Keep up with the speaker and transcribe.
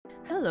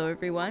Hello,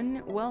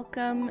 everyone.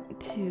 Welcome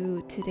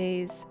to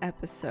today's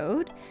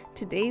episode.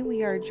 Today,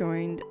 we are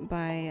joined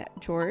by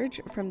George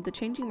from the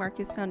Changing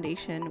Markets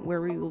Foundation,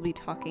 where we will be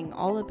talking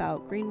all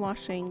about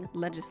greenwashing,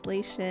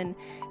 legislation,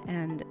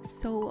 and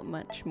so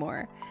much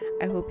more.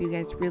 I hope you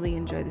guys really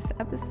enjoy this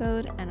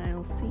episode, and I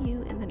will see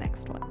you in the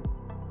next one.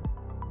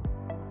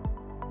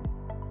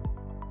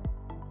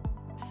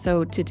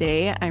 So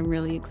today I'm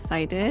really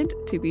excited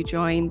to be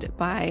joined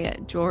by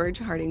George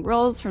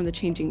Harding-Rolls from the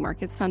Changing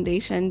Markets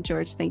Foundation.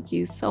 George, thank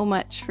you so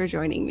much for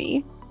joining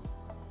me.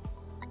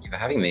 Thank you for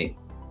having me.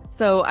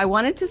 So I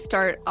wanted to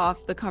start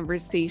off the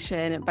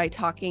conversation by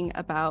talking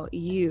about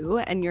you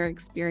and your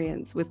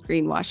experience with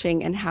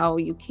greenwashing and how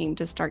you came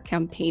to start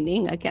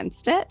campaigning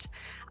against it.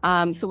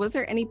 So was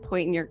there any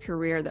point in your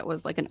career that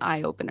was like an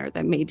eye-opener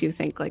that made you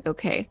think like,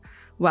 okay,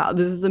 wow,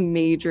 this is a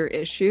major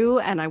issue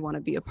and I want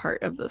to be a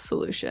part of the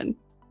solution?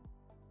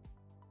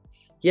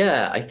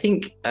 Yeah, I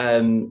think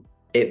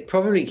it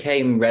probably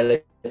came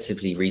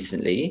relatively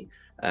recently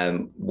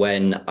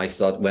when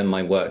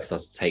my work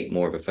started to take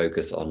more of a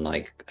focus on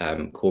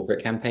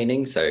corporate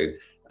campaigning. So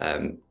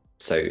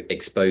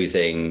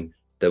exposing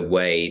the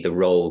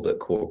role that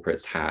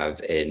corporates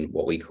have in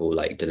what we call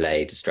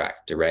delay,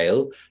 distract,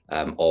 derail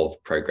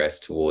of progress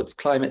towards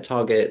climate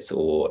targets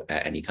or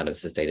any kind of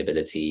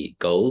sustainability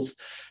goals.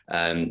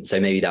 So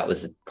maybe that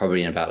was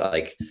probably in about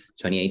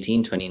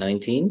 2018,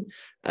 2019.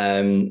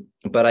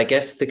 But I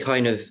guess the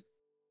kind of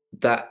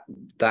that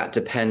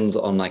depends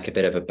on a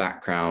bit of a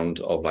background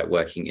of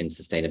working in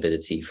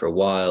sustainability for a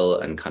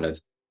while and kind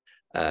of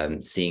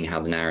seeing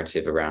how the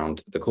narrative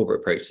around the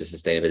corporate approach to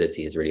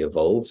sustainability has really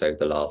evolved over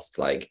the last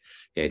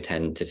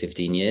 10 to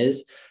 15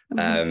 years.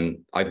 Mm-hmm.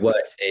 I've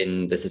worked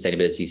in the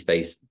sustainability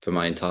space for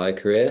my entire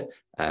career.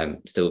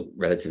 Still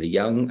relatively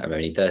young. I'm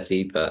only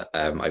 30, but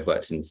I've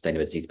worked in the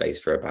sustainability space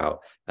for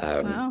about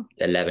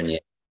 11 years.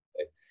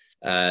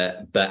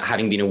 But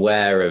having been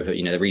aware of,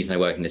 the reason I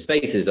work in this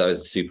space is I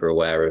was super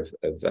aware of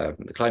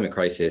the climate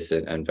crisis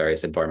and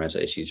various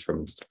environmental issues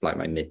from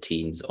my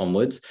mid-teens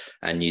onwards,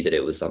 and knew that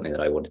it was something that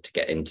I wanted to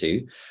get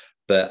into.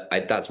 But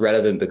that's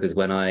relevant because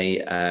when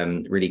I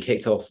really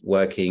kicked off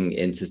working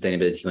in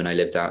sustainability, when I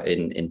lived out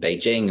in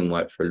Beijing and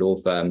worked for a law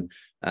firm,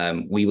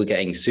 we were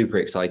getting super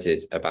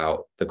excited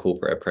about the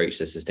corporate approach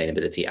to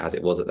sustainability as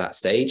it was at that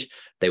stage.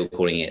 They were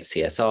calling it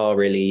CSR,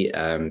 really.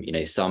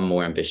 Some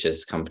more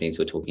ambitious companies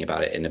were talking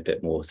about it in a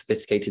bit more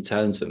sophisticated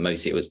terms, but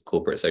mostly it was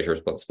corporate social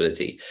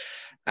responsibility.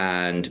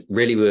 And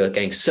really, we were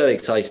getting so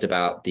excited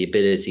about the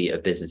ability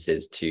of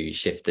businesses to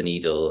shift the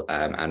needle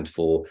and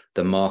for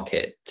the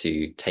market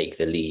to take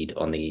the lead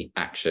on the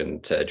action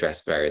to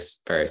address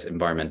various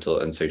environmental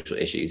and social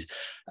issues.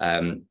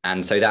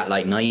 And so that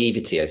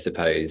naivety, I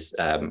suppose,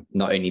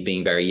 not only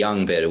being very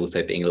young, but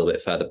also being a little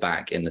bit further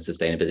back in the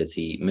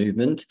sustainability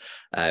movement,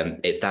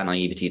 it's that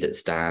naivety that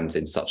stands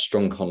in such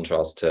strong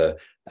contrast to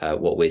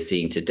what we're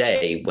seeing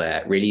today,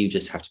 where really you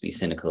just have to be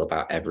cynical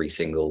about every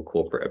single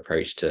corporate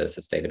approach to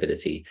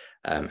sustainability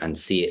and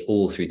see it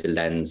all through the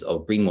lens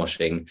of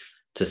greenwashing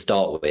to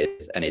start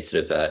with. And it's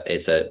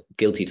it's a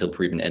guilty till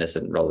proven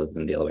innocent rather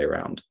than the other way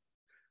around.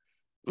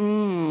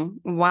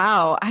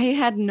 Wow. I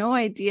had no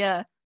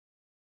idea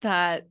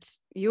that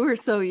you were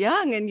so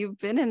young and you've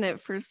been in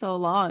it for so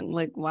long.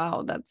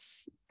 Wow,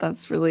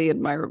 that's really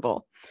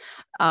admirable.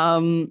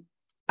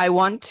 I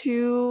want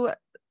to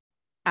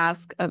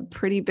ask a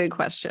pretty big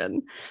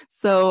question.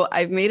 So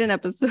I've made an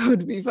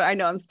episode before. I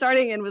know I'm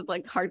starting in with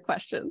hard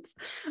questions.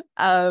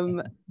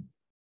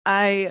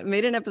 I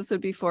made an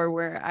episode before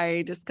where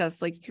I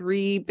discussed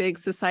 3 big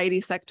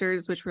society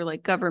sectors, which were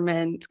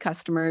government,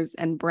 customers,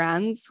 and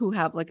brands who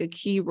have a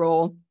key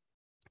role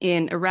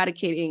in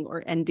eradicating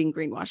or ending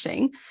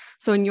greenwashing.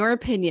 So in your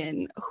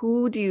opinion,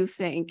 who do you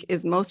think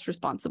is most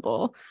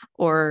responsible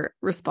or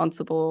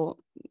responsible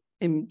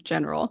in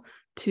general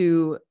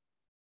to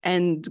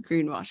end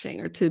greenwashing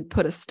or to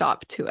put a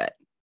stop to it?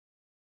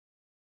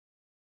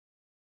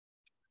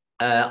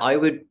 I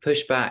would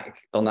push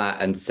back on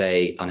that and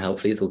say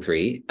unhelpfully it's all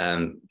 3.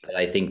 But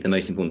I think the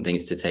most important thing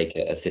is to take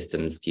a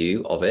systems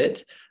view of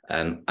it.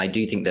 I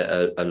do think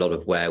that a lot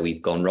of where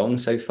we've gone wrong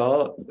so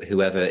far,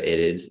 whoever it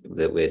is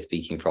that we're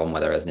speaking from,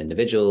 whether as an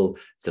individual,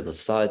 civil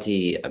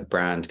society, a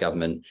brand,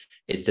 government,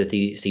 is to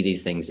see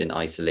these things in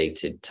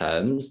isolated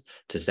terms,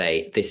 to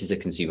say this is a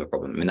consumer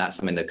problem. I mean, that's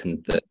something that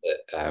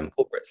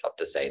corporates love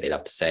to say. They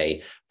love to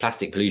say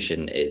plastic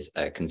pollution is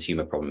a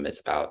consumer problem. It's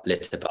about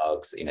litter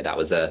bugs. That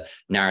was a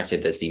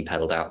narrative that's been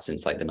peddled out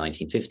since the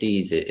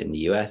 1950s in the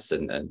US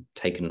and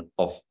taken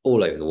off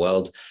all over the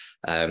world.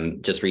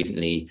 Just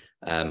recently,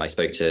 I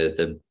spoke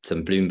to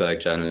some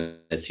Bloomberg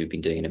journalists who've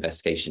been doing an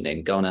investigation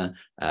in Ghana,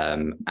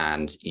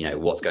 and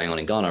what's going on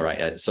in Ghana right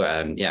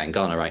now. In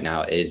Ghana right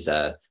now is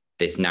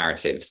this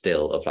narrative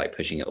still of like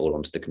pushing it all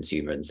onto the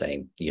consumer and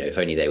saying, if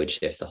only they would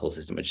shift, the whole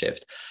system would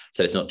shift.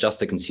 So it's not just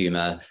the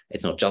consumer,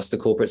 it's not just the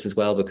corporates as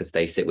well, because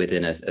they sit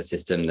within a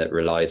system that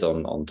relies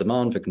on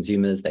demand for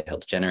consumers. They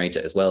help to generate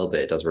it as well, but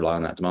it does rely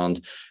on that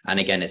demand. And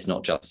again, it's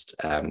not just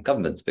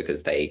governments,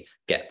 because they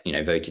get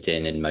voted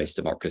in most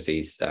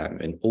democracies,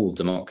 in all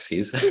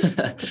democracies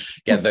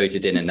get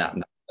voted in that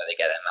they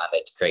get their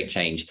mandate to create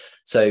change.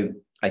 So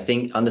I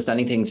think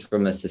understanding things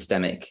from a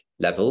systemic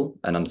level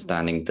and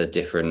understanding the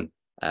different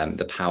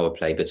the power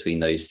play between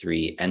those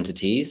three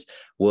entities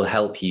will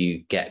help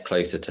you get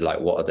closer to like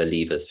what are the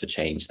levers for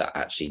change that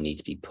actually need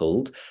to be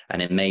pulled.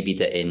 And it may be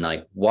that in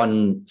like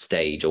one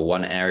stage or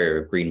one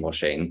area of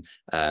greenwashing,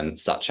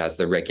 such as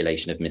the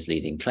regulation of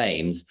misleading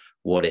claims,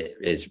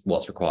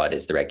 what's required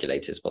is the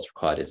regulators, what's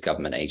required is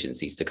government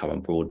agencies to come on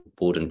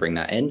board and bring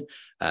that in.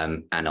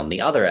 And on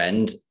the other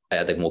end,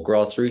 at the more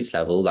grassroots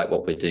level, like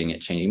what we're doing at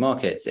Changing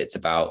Markets, it's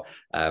about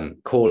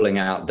calling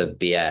out the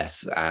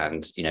BS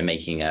and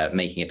making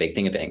a big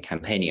thing of it and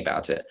campaigning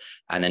about it.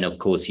 And then of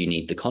course you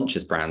need the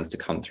conscious brands to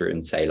come through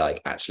and say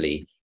like,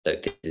 actually,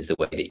 look, this is the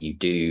way that you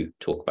do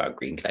talk about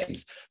green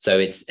claims. So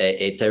it's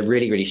a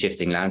really, really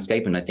shifting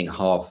landscape. And I think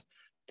half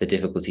the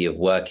difficulty of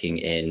working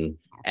in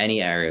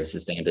any area of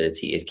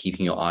sustainability is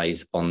keeping your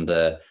eyes on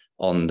the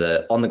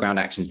ground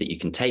actions that you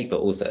can take, but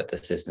also at the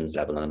systems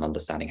level and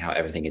understanding how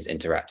everything is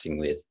interacting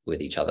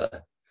with each other.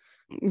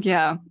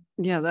 Yeah,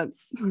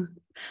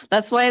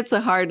 that's why it's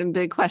a hard and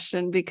big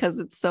question, because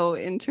it's so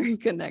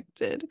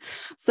interconnected.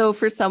 So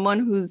for someone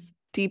who's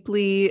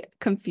deeply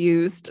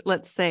confused,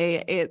 let's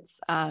say it's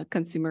a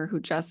consumer who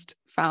just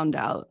found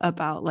out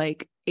about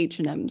like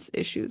H&M's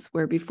issues,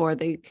 where before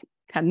they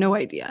had no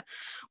idea,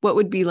 what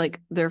would be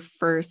like their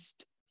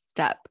first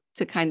step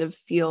to kind of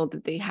feel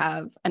that they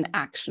have an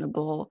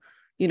actionable,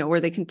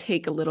 where they can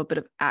take a little bit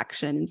of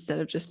action instead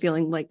of just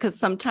feeling like, because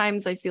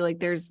sometimes I feel like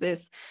there's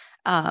this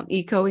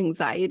eco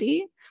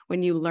anxiety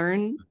when you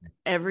learn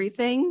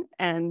everything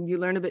and you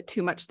learn a bit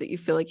too much that you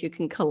feel like you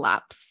can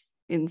collapse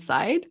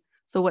inside.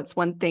 So what's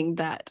one thing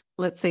that,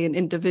 let's say, an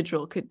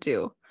individual could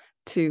do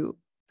to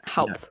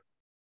help?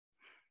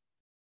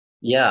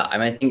 Yeah, I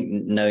mean, I think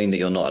knowing that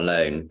you're not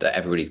alone, that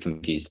everybody's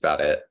confused about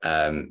it.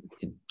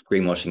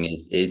 Greenwashing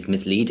is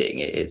misleading.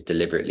 It is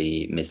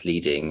deliberately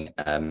misleading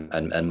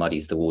and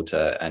muddies the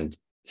water. And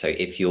so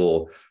if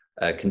you're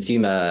a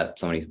consumer,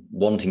 someone who's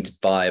wanting to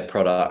buy a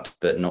product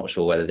but not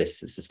sure whether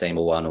this is a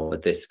sustainable one or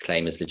this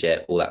claim is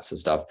legit, all that sort of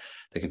stuff,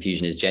 the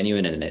confusion is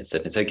genuine, and it's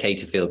okay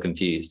to feel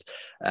confused.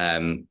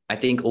 I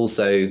think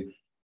also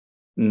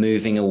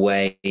moving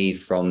away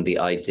from the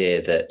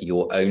idea that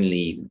your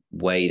only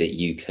way that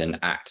you can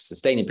act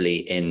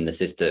sustainably in the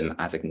system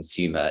as a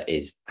consumer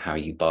is how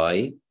you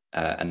buy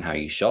and how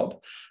you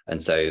shop.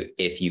 And so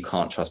if you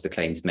can't trust the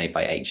claims made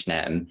by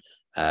H&M,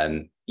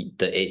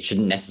 that it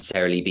shouldn't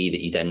necessarily be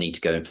that you then need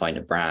to go and find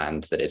a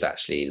brand that is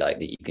actually like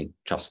that you can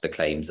trust the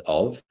claims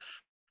of.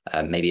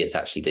 Maybe it's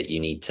actually that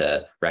you need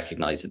to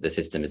recognize that the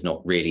system is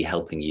not really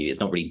helping you. It's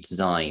not really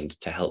designed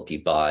to help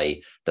you buy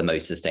the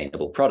most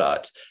sustainable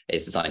product.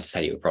 It's designed to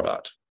sell you a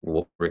product,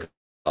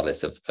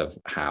 regardless of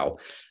how.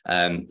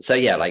 So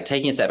yeah, like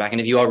taking a step back, and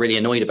if you are really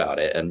annoyed about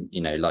it and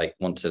like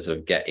want to sort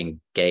of get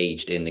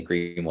engaged in the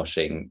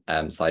greenwashing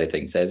side of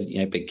things, there's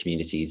big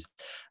communities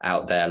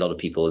out there, a lot of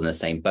people in the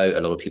same boat, a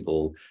lot of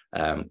people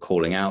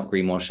calling out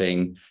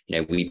greenwashing.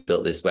 We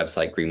built this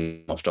website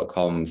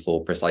greenwash.com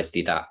for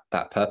precisely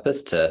that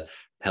purpose, to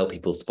help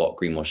people spot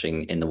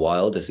greenwashing in the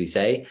wild, as we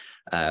say,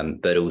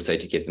 but also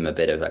to give them a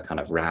bit of a kind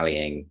of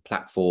rallying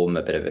platform,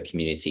 a bit of a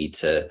community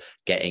to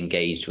get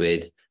engaged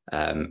with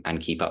and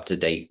keep up to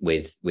date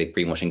with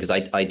greenwashing.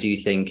 Because I do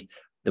think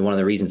that one of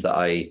the reasons that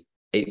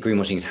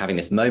greenwashing is having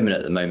this moment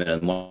at the moment,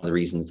 and one of the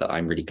reasons that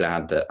I'm really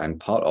glad that I'm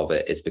part of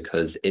it, is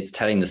because it's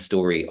telling the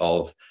story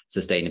of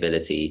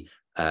sustainability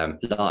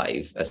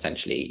live,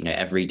 essentially.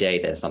 Every day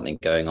there's something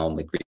going on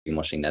with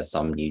greenwashing. There's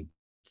some new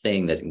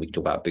thing that we can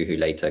talk about Boohoo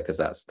later, because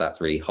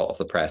that's really hot off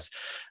the press,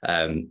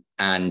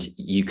 and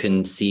you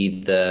can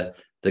see the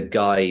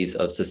guise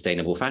of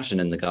sustainable fashion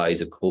and the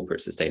guise of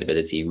corporate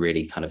sustainability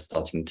really kind of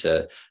starting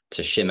to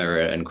shimmer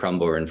and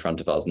crumble in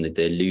front of us, and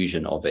the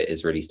illusion of it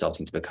is really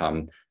starting to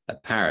become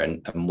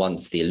apparent. And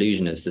once the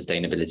illusion of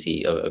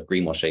sustainability of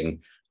greenwashing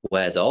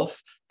wears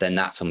off, then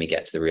that's when we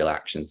get to the real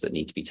actions that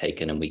need to be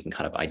taken, and we can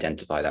kind of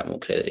identify that more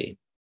clearly.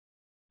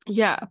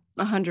 Yeah,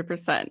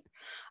 100%.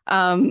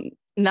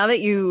 Now that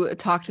you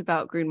talked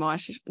about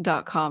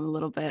greenwash.com a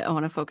little bit, I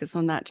want to focus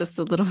on that just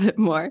a little bit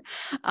more,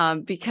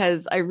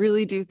 because I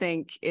really do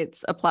think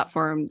it's a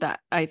platform that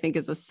I think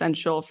is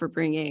essential for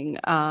bringing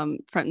front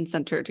and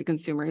center to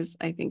consumers.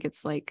 I think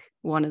it's like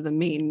one of the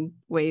main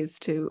ways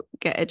to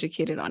get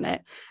educated on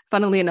it.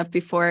 Funnily enough,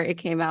 before it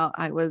came out,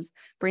 I was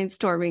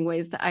brainstorming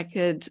ways that I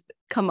could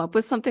come up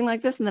with something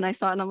like this. And then I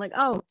saw it and I'm like,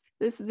 oh,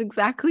 this is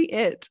exactly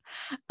it.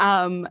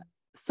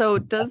 So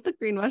does the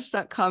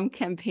greenwash.com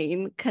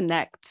campaign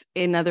connect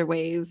in other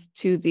ways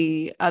to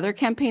the other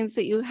campaigns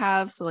that you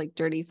have? So like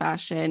dirty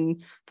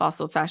fashion,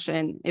 fossil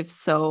fashion, if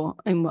so,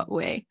 in what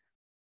way?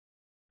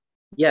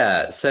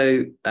 Yeah,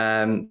 so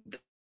the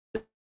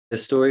the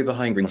story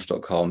behind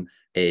greenwash.com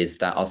is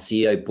that our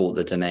CEO bought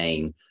the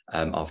domain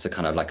after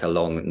kind of like a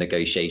long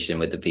negotiation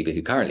with the people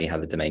who currently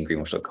have the domain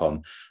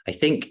greenwash.com, I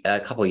think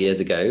a couple of years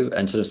ago,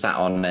 and sort of sat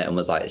on it and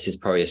was like, this is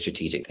probably a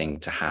strategic thing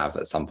to have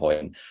at some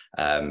point.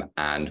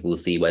 And we'll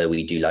see whether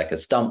we do like a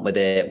stunt with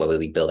it, whether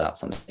we build out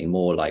something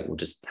more, like we'll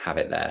just have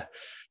it there.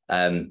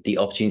 The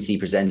opportunity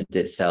presented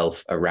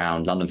itself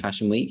around London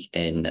Fashion Week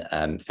in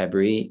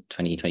February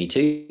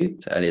 2022,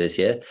 so earlier this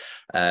year,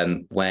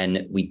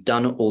 when we'd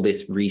done all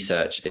this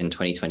research in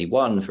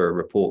 2021 for a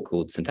report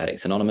called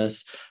Synthetics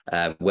Anonymous,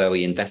 where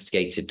we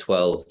investigated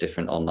 12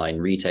 different online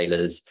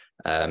retailers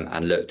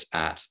and looked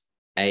at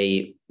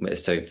from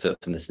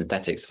the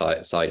synthetics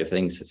side of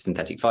things,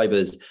 synthetic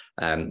fibers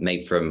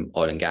made from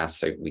oil and gas,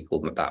 so we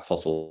call them that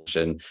fossil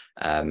fashion,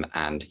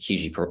 and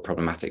hugely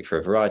problematic for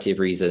a variety of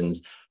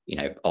reasons. You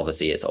know,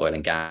 obviously it's oil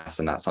and gas,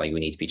 and that's something we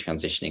need to be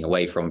transitioning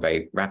away from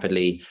very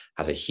rapidly.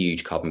 Has a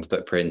huge carbon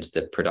footprint.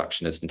 The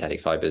production of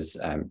synthetic fibers,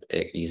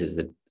 it uses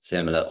a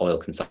similar oil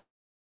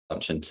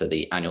consumption to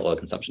the annual oil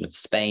consumption of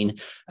Spain,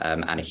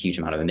 and a huge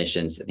amount of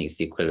emissions. I think it's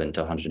the equivalent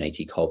to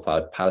 180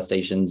 coal-fired power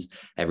stations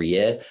every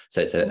year.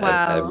 So it's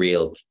a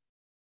real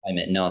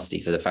climate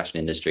nasty for the fashion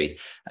industry.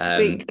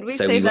 Wait, could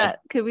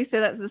we say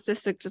that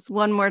statistic just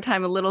one more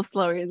time, a little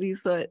slower, at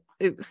least so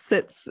it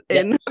sits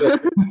in? Sure.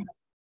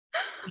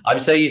 I'm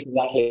so used to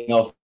rattling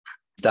off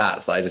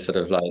stats that I just sort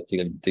of like do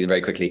them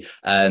very quickly.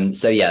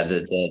 So yeah,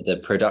 the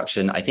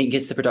production, I think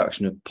it's the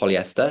production of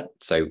polyester.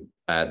 So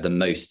the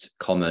most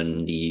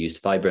commonly used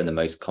fiber and the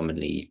most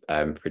commonly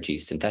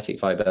produced synthetic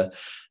fiber.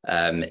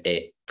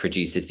 It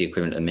produces the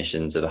equivalent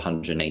emissions of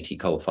 180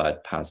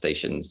 coal-fired power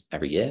stations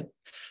every year.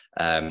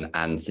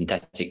 And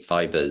synthetic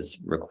fibers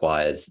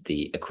requires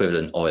the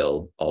equivalent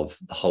oil of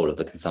the whole of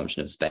the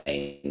consumption of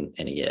Spain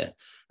in a year.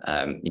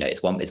 You know,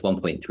 it's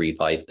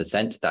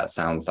 1.35%. That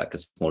sounds like a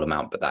small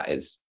amount, but that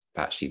is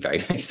actually very,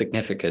 very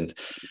significant.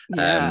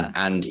 Yeah.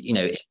 And you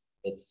know,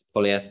 it's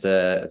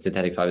polyester,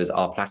 synthetic fibers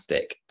are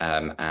plastic,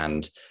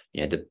 and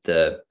you know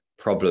the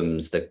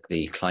problems,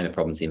 the climate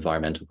problems, the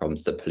environmental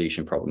problems, the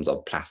pollution problems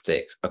of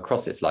plastics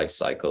across its life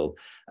cycle.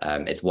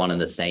 It's one and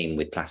the same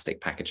with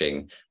plastic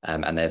packaging,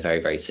 and they're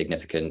very, very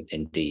significant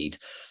indeed.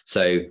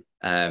 So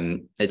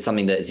it's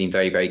something that has been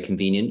very, very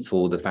convenient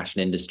for the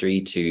fashion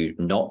industry to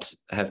not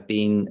have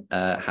been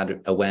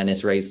had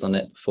awareness raised on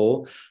it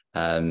before,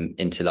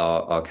 until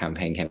our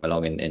campaign came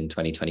along in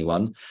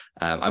 2021.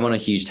 I'm on a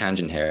huge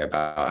tangent here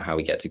about how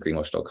we get to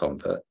greenwash.com,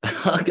 but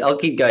I'll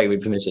keep going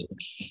with permission.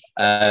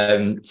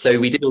 So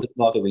we did all this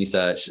market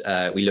research.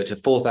 We looked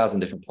at 4,000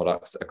 different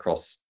products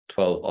across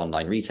 12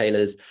 online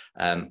retailers,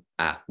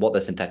 at what the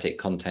synthetic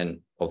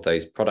content of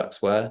those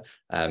products were.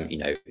 You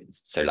know,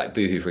 so like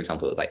Boohoo, for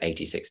example, it was like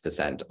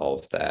 86%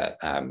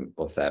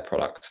 of their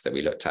products that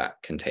we looked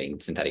at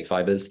contained synthetic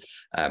fibers.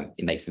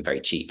 It makes them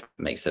very cheap.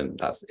 It's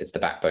the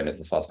backbone of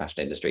the fast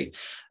fashion industry.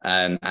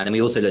 And then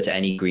we also looked at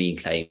any green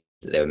claims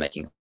that they were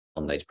making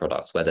on those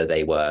products, whether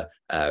they were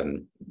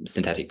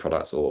synthetic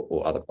products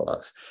or other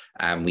products.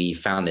 And we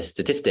found this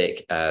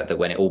statistic that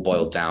when it all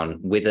boiled down,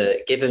 with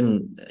a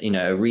given, you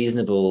know, a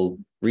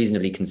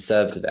reasonably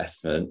conservative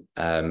estimate,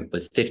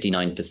 was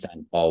 59%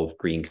 of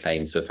green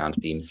claims were found to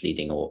be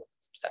misleading or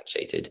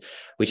substantiated,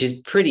 which is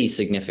pretty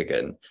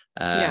significant.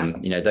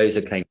 You know, those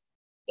are claims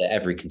that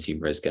every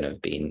consumer is going to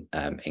have been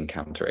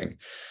encountering.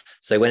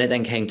 So when it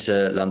then came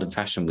to London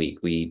Fashion Week,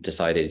 we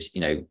decided,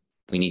 you know,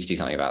 we need to do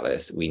something about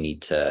this. We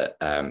need to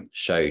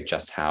show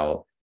just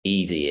how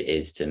easy it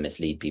is to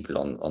mislead people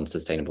on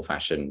sustainable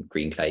fashion,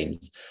 green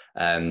claims.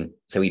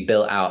 So we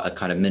built out a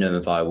kind of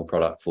minimum viable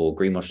product for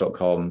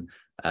greenwash.com,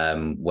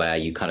 where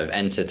you kind of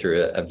enter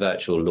through a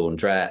virtual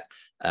laundrette,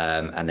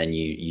 and then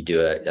you do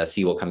a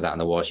see what comes out in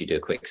the wash. You do a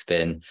quick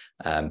spin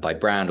by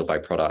brand or by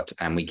product,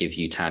 and we give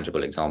you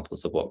tangible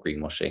examples of what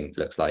greenwashing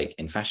looks like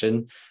in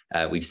fashion.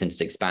 We've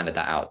since expanded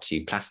that out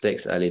to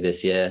plastics earlier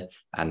this year,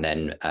 and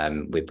then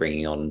we're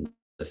bringing on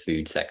the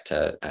food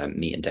sector,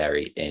 meat and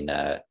dairy in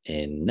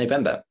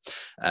November.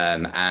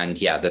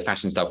 And yeah, the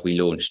fashion stuff we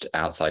launched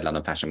outside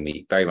London Fashion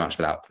Week, very much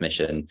without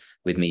permission,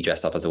 with me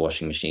dressed up as a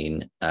washing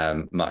machine,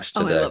 much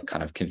to the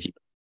kind of confusion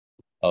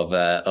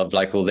of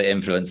like all the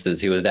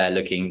influencers who were there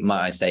looking,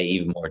 might I say,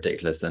 even more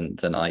ridiculous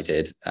than I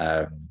did.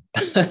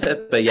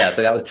 But yeah,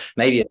 so that was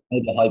maybe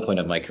a high point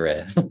of my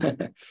career.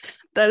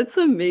 That's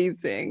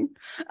amazing.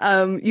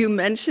 You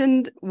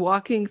mentioned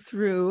walking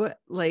through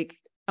like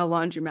a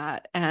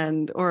laundromat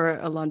or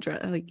a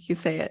laundrette, like you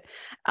say it.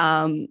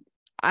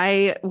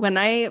 When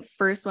I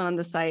first went on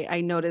the site,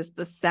 I noticed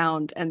the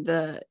sound and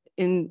the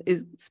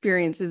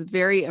experience is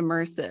very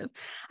immersive.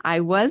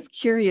 I was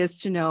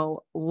curious to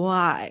know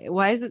why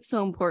is it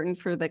so important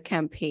for the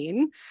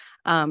campaign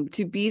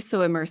to be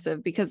so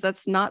immersive, because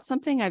that's not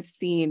something I've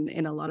seen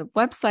in a lot of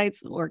websites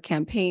or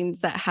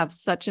campaigns that have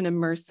such an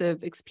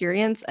immersive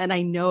experience. And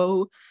I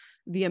know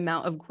the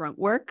amount of grunt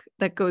work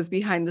that goes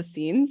behind the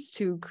scenes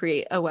to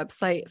create a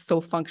website so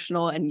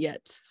functional and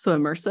yet so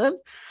immersive.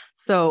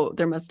 So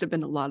there must have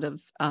been a lot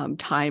of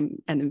time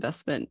and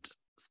investment.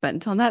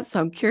 spent on that. So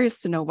I'm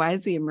curious to know, why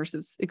is the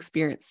immersive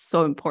experience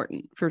so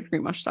important for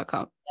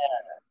greenwash.com?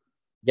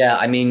 Yeah,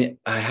 I mean,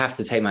 I have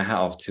to take my hat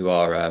off to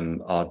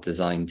our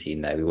design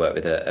team there. We work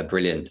with a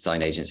brilliant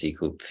design agency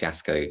called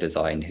Fiasco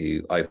Design,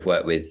 who I've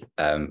worked with.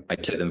 I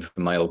took them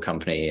from my old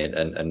company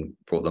and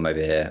brought them over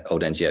here,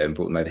 old NGO, and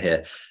brought them over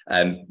here.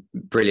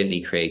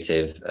 Brilliantly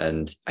creative,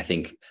 and I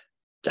think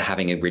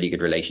having a really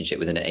good relationship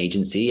with an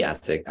agency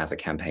as a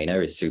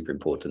campaigner is super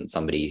important.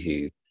 Somebody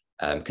who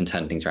can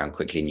turn things around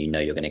quickly, and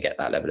you're going to get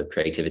that level of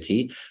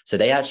creativity. So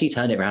they actually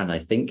turned it around in, I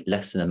think,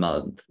 less than a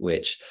month,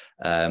 which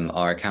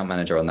our account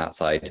manager on that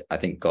side, I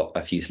think, got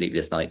a few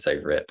sleepless nights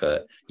over it.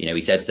 But,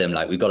 we said to them,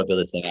 like, we've got to build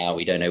this thing out.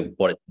 We don't know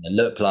what it's going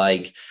to look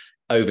like.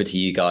 Over to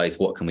you guys.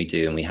 What can we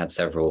do? And we had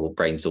several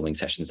brainstorming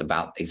sessions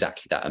about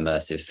exactly that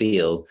immersive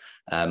feel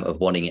of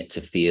wanting it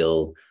to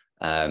feel,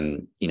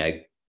 kind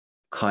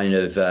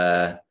of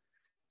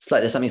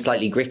there's something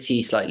slightly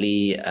gritty,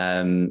 slightly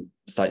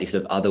sort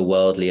of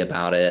otherworldly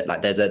about it.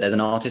 Like there's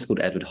an artist called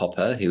Edward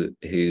Hopper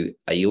who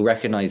you'll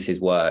recognize his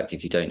work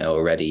if you don't know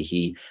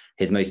already.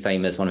 One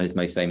of his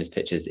most famous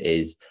pictures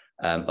is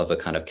of a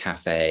kind of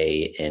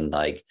cafe in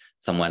like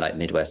somewhere like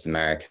Midwest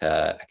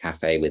America, a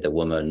cafe with a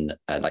woman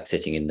like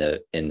sitting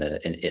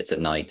it's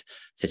at night,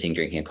 sitting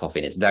drinking a coffee,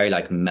 and it's very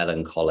like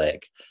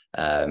melancholic.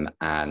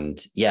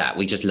 And yeah,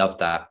 we just loved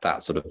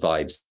that sort of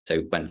vibes,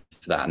 so went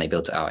for that, and they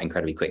built it out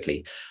incredibly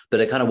quickly. But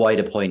a kind of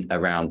wider point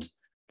around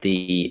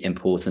the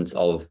importance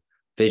of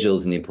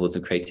visuals and the importance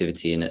of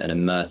creativity and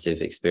immersive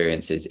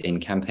experiences in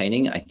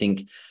campaigning, I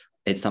think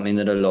it's something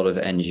that a lot of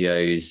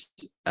NGOs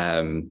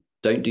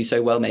don't do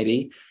so well,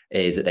 maybe,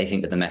 is that they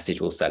think that the message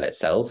will sell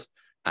itself,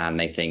 and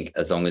they think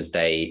as long as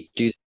they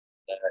do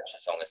research,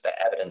 as long as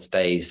they're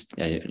evidence-based,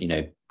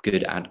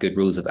 good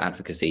rules of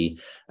advocacy,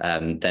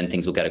 then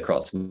things will get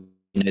across.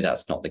 We know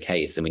that's not the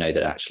case, and we know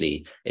that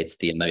actually it's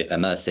the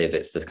immersive,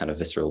 it's the kind of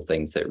visceral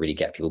things that really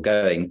get people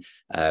going.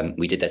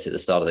 We did this at the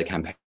start of the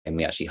campaign.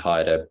 We actually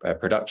hired a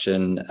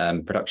production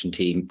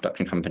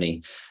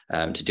company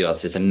to do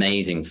us this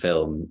amazing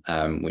film,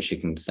 which you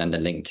can send a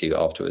link to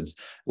afterwards,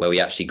 where we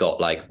actually got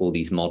like all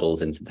these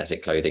models in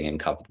synthetic clothing and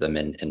covered them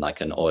in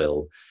like an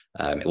oil.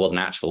 It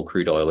wasn't actual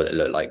crude oil, but it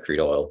looked like crude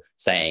oil,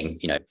 saying,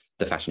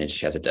 the fashion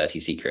industry has a dirty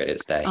secret.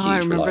 It's their huge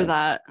reliance. I remember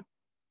that.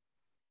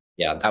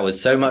 Yeah, that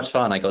was so much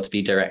fun. I got to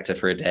be director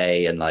for a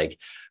day and like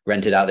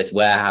rented out this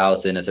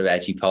warehouse in a sort of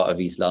edgy part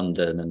of East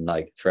London and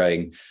like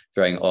throwing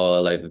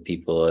oil over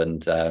people.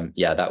 And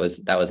that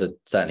was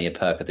certainly a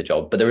perk of the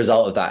job. But the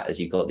result of that is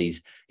you got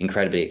these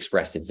incredibly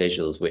expressive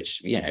visuals,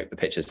 which, the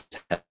pictures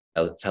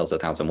tells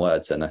 1,000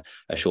 words, and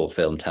a short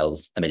film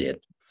tells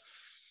 1,000,000.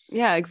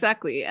 Yeah,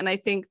 exactly. And I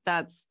think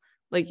that's,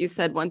 like you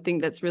said, one thing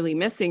that's really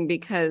missing,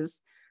 because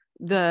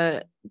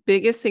the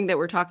biggest thing that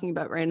we're talking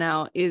about right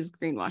now is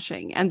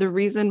greenwashing. And the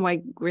reason why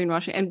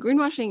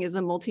greenwashing is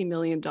a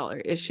multi-million-dollar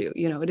issue.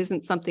 It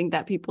isn't something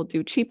that people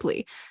do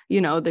cheaply.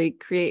 They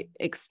create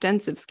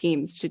extensive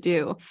schemes to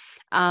do.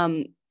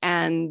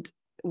 And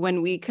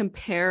when we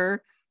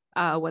compare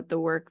what the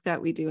work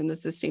that we do in the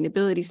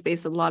sustainability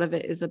space, a lot of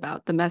it is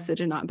about the message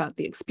and not about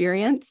the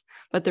experience.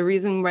 But the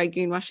reason why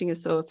greenwashing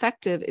is so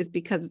effective is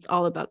because it's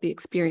all about the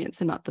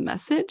experience and not the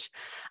message.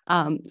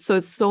 So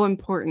it's so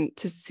important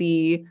to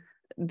see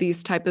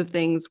these type of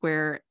things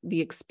where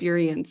the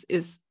experience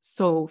is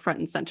so front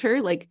and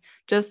center. Like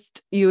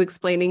just you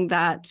explaining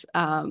that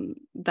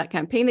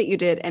campaign that you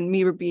did, and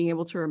me being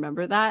able to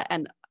remember that,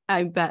 and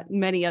I bet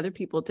many other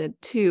people did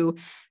too,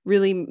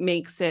 really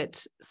makes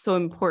it so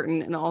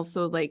important, and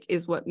also like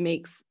is what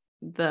makes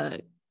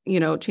the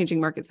Changing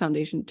Markets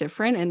Foundation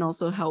different, and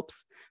also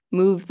helps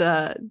move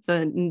the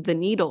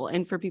needle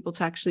and for people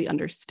to actually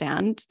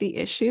understand the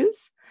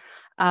issues.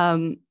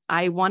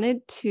 I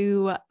wanted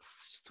to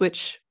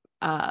switch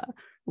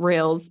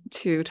rails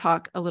to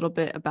talk a little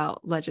bit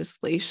about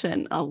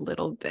legislation a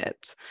little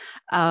bit.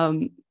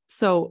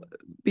 So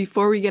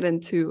before we get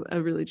into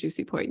a really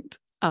juicy point,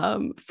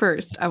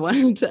 first, I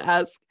wanted to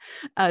ask,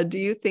 do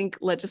you think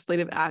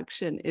legislative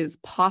action is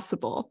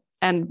possible,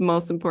 and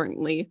most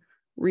importantly,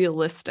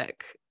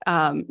 realistic,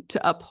 to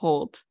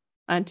uphold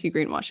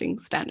anti-greenwashing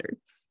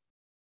standards?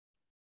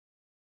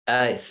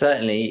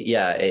 Certainly,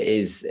 yeah, it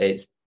is.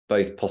 It's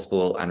both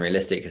possible and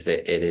realistic, because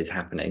it is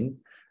happening.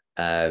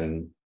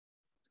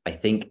 I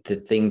think the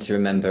thing to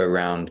remember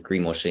around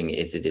greenwashing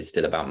is it is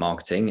still about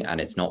marketing, and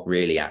it's not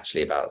really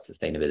actually about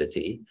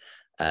sustainability.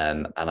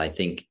 And I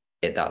think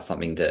that's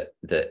something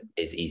that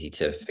is easy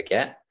to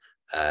forget.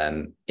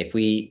 If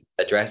we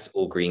address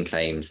all green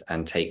claims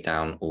and take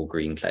down all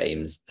green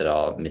claims that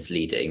are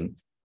misleading,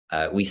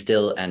 we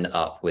still end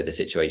up with a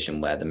situation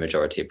where the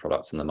majority of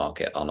products on the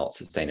market are not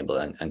sustainable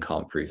and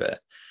can't prove it.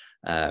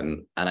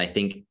 And I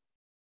think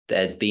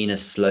there's been a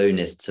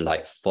slowness to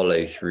like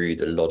follow through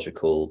the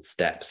logical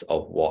steps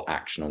of what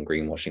action on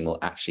greenwashing will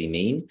actually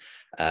mean.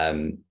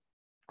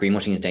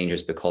 Greenwashing is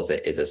dangerous because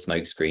it is a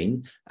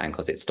smokescreen, and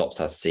because it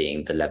stops us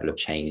seeing the level of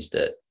change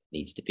that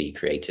needs to be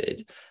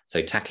created.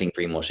 So tackling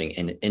greenwashing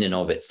in and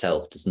of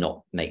itself does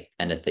not make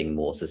anything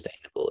more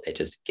sustainable. It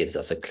just gives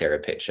us a clearer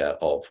picture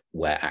of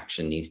where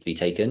action needs to be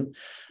taken.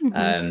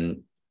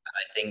 And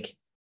I think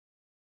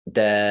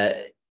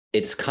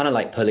it's kind of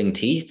like pulling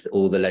teeth,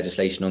 all the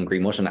legislation on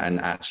greenwashing and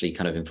actually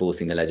kind of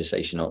enforcing the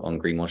legislation on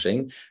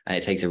greenwashing. And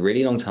it takes a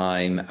really long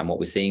time. And what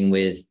we're seeing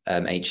with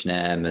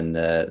H&M and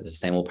the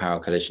Sustainable Apparel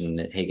Coalition,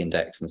 Higg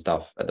Index and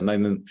stuff at the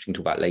moment, which we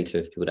can talk about later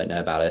if people don't know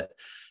about it,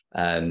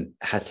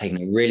 has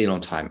taken a really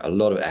long time, a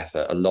lot of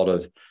effort, a lot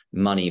of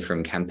money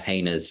from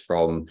campaigners,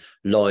 from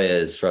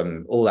lawyers,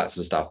 from all that sort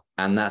of stuff.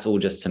 And that's all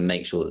just to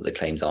make sure that the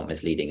claims aren't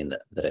misleading and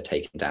that are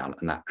taken down.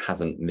 And that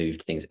hasn't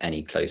moved things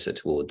any closer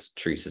towards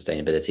true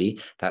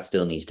sustainability. That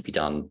still needs to be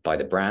done by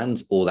the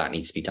brands, or that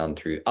needs to be done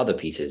through other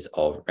pieces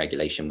of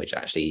regulation, which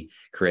actually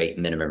create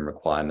minimum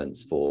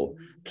requirements for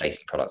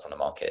placing products on the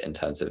market in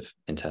terms of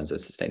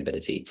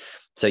sustainability.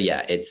 So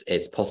yeah,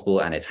 it's possible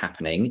and it's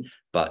happening,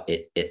 but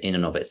it in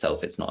and of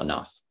itself, it's not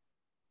enough.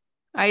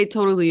 I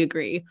totally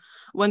agree.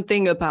 One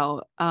thing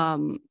about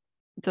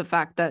the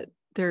fact that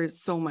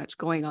there's so much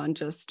going on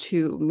just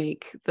to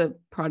make the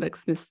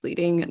products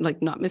misleading,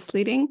 like not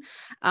misleading,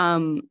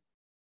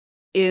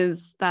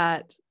 is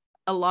that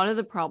a lot of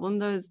the problem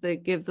though is that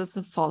it gives us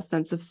a false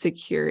sense of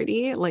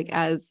security, like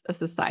as a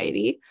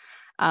society.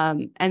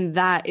 And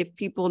that if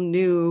people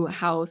knew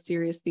how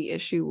serious the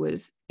issue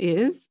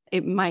is,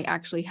 it might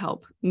actually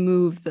help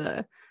move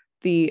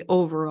the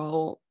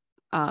overall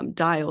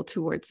dial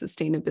towards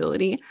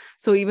sustainability.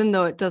 So even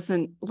though it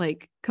doesn't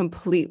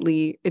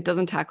it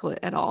doesn't tackle it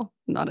at all,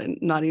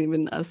 not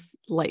even a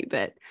slight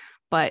bit,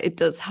 but it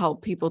does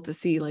help people to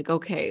see like,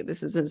 okay,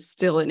 this is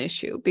still an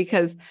issue.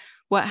 Because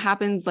what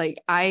happens,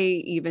 like I,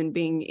 even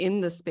being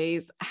in the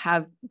space,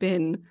 have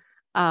been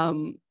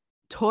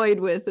toyed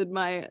with in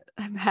my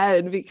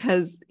head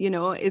because,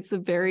 it's a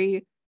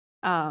very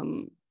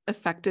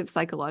effective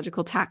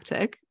psychological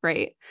tactic,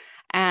 right?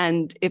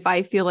 And if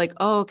I feel like,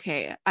 oh,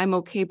 okay, I'm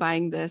okay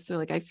buying this, or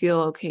like I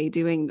feel okay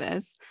doing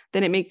this,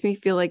 then it makes me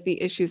feel like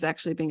the issue is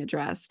actually being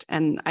addressed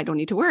and I don't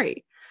need to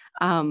worry.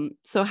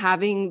 So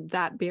having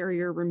that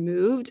barrier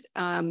removed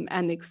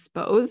and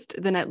exposed,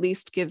 then at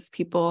least gives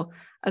people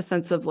a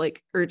sense of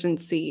like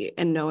urgency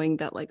and knowing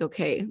that like,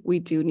 okay, we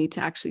do need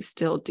to actually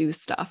still do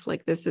stuff.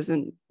 Like this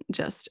isn't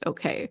just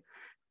okay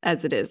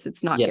as it is.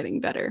 It's not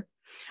getting better.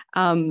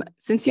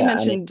 Since you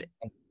mentioned...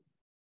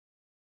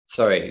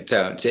 Sorry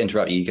to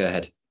interrupt you. Go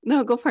ahead.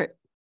 No, go for it.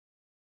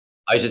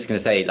 I was just going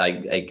to say,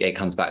 like, it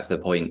comes back to the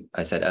point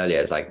I said earlier.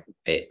 It's like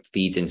it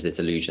feeds into this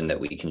illusion that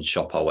we can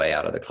shop our way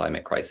out of the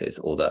climate crisis,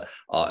 or that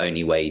our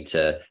only way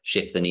to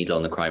shift the needle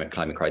on the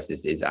climate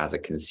crisis is as a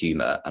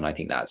consumer. And I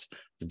think that's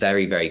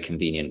very, very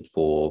convenient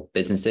for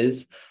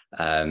businesses.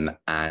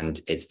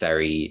 And it's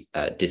very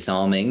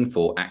disarming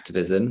for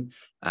activism.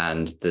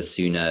 And the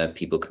sooner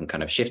people can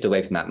kind of shift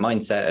away from that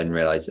mindset and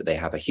realize that they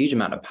have a huge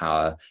amount of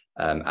power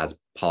as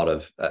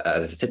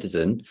a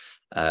citizen,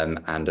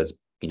 and as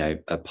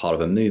a part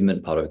of a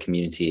movement, part of a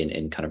community,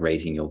 in kind of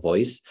raising your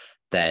voice,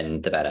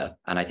 then the better.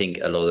 And I think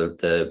a lot of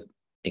the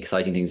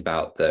exciting things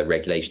about the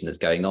regulation that's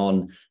going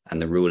on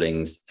and the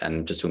rulings,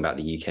 and just talking about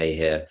the UK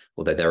here,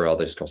 although there are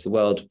others across the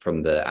world,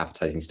 from the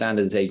Advertising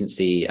Standards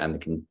Agency and the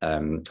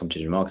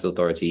Competition and Markets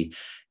Authority,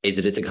 is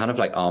that it's a kind of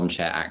like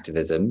armchair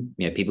activism.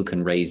 People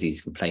can raise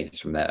these complaints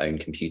from their own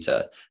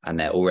computer, and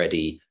they're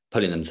already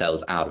pulling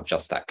themselves out of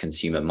just that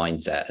consumer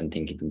mindset and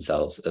thinking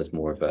themselves as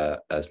more of a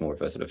sort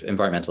of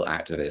environmental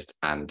activist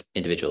and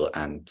individual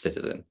and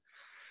citizen.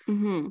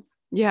 Mm-hmm.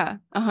 Yeah,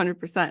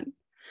 100%.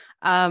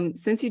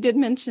 Since you did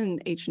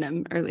mention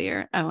H&M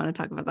earlier, I want to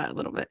talk about that a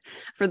little bit.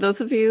 For those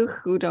of you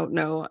who don't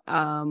know,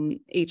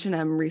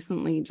 H&M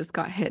recently just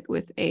got hit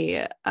with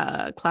a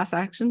class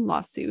action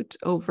lawsuit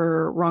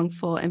over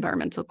wrongful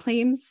environmental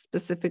claims,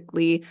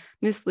 specifically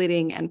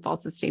misleading and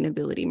false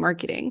sustainability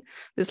marketing.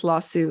 This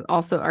lawsuit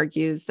also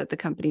argues that the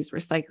company's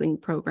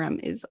recycling program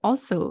is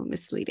also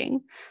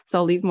misleading. So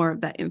I'll leave more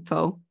of that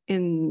info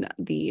in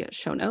the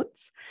show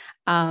notes.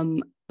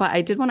 But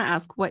I did want to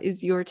ask, what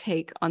is your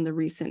take on the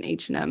recent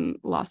H&M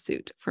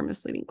lawsuit for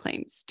misleading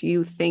claims? Do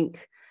you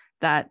think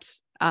that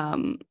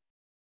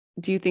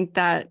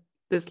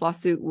this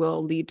lawsuit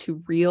will lead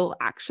to real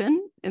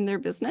action in their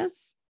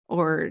business?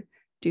 Or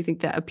do you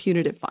think that a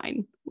punitive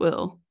fine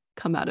will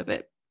come out of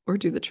it or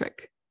do the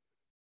trick?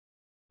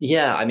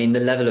 Yeah, I mean, the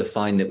level of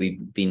fine that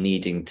we've been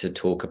needing to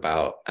talk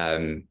about,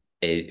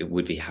 it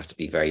would have to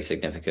be very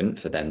significant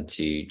for them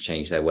to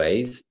change their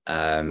ways.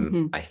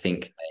 I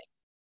think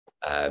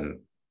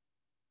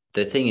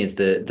the thing is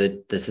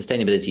the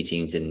sustainability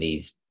teams in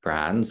these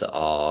brands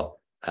are,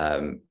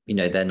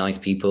 they're nice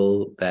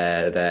people,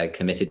 they're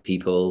committed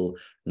people.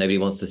 Nobody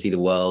wants to see the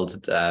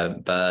world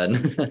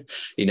burn.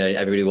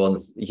 Everybody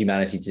wants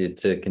humanity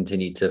to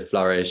continue to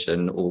flourish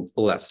and all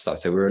that sort of stuff.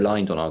 So we're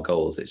aligned on our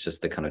goals. It's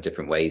just the kind of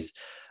different ways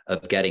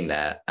of getting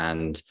there.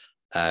 And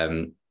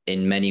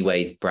in many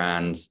ways,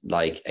 brands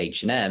like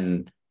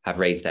H&M have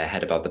raised their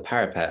head above the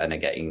parapet and are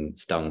getting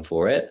stung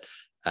for it.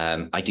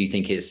 I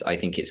think it's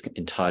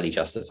entirely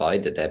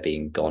justified that they're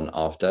being gone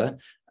after.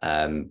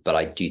 But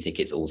I do think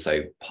it's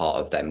also part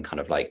of them kind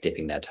of like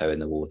dipping their toe in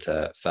the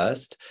water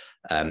first,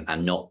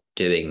 and not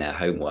doing their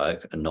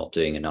homework and not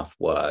doing enough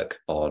work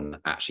on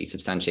actually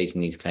substantiating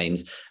these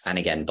claims. And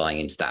again, buying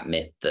into that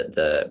myth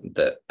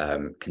that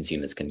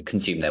consumers can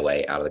consume their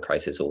way out of the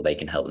crisis, or they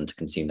can help them to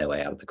consume their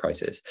way out of the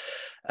crisis.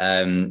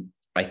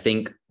 I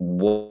think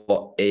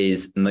what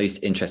is most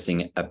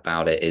interesting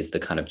about it is the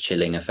kind of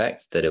chilling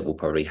effect that it will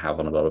probably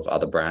have on a lot of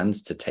other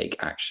brands to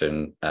take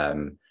action,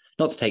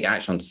 not to take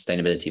action on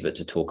sustainability, but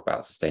to talk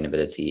about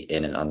sustainability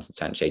in an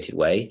unsubstantiated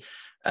way.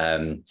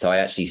 So I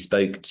actually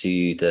spoke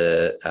to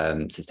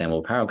the Sustainable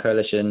Apparel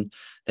Coalition.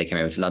 They came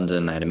over to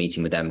London. I had a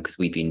meeting with them because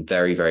we've been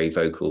very, very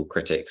vocal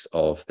critics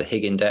of the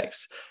Higg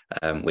Index,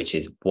 which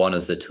is one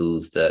of the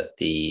tools that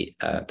the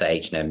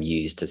H&M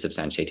used to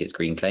substantiate its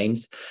green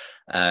claims.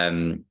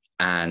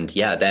 And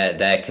yeah,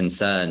 they're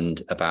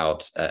concerned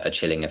about a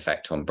chilling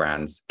effect on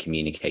brands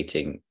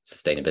communicating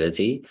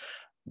sustainability.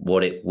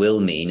 What it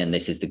will mean, and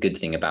this is the good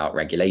thing about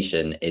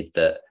regulation, is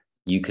that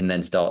you can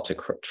then start to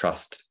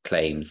trust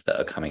claims that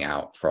are coming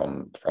out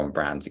from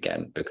brands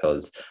again,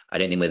 because I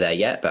don't think we're there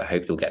yet, but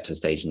hopefully we'll get to a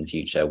stage in the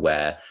future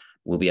where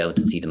we'll be able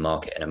to see the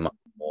market in a much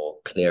more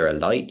clearer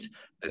light,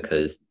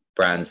 because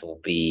brands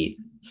will be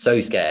so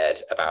scared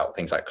about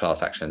things like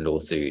class action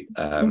lawsuit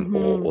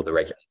or the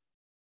regulator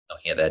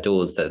knocking at their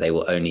doors that they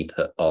will only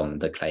put on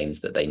the claims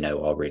that they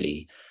know are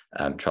really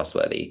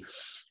trustworthy.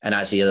 And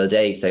actually the other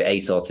day, so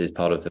ASOS is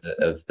part of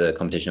the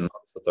Competition and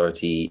Markets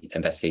Authority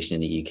investigation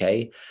in the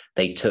UK.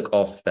 They took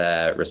off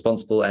their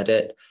responsible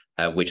edit,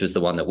 which was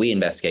the one that we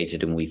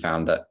investigated, and we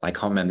found that, I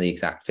can't remember the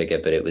exact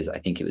figure, but I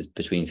think it was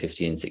between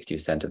 50 and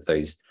 60% of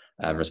those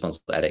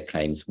responsible edit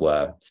claims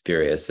were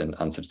spurious and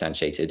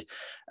unsubstantiated.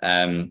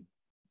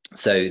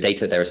 So they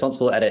took their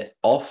responsible edit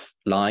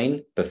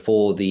offline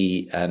before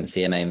the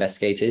CMA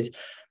investigated.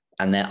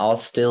 And there are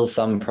still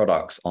some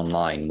products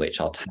online which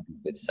are tagged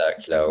with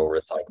circular or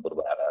recycled or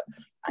whatever.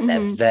 And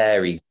they're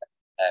very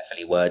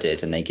carefully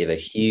worded, and they give a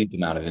huge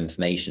amount of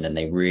information, and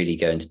they really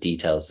go into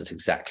details as to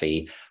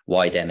exactly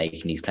why they're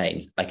making these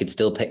claims. I could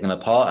still pick them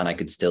apart, and I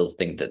could still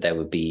think that there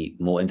would be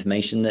more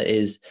information that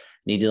is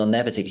needed on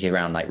there, particularly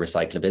around like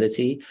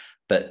recyclability.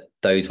 But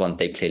those ones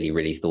they've clearly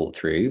really thought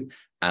through.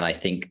 And I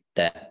think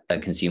that a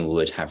consumer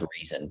would have a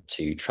reason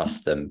to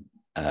trust them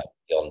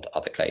beyond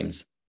other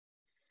claims.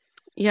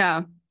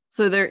 Yeah.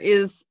 So there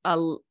is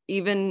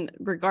even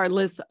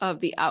regardless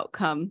of the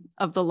outcome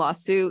of the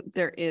lawsuit,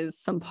 there is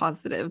some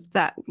positive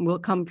that will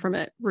come from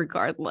it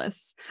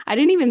regardless. I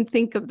didn't even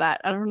think of that.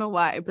 I don't know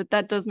why, but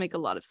that does make a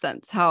lot of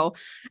sense.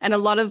 And a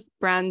lot of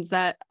brands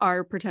that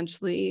are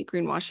potentially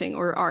greenwashing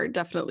or are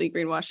definitely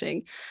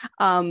greenwashing,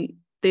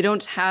 they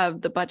don't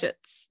have the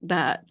budgets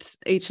that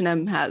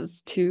H&M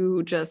has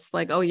to just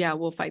like, oh yeah,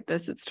 we'll fight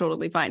this, it's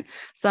totally fine.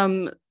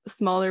 Some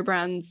smaller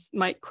brands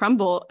might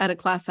crumble at a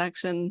class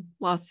action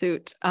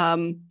lawsuit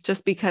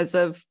just because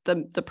of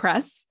the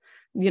press,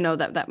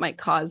 that might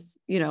cause,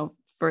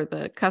 for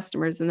the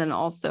customers, and then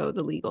also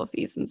the legal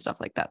fees and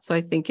stuff like that. So I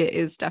think it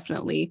is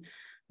definitely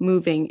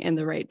moving in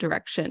the right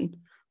direction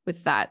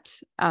with that.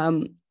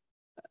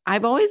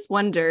 I've always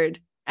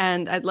wondered,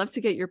 and I'd love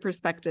to get your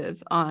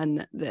perspective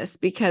on this,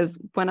 because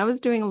when I was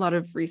doing a lot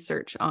of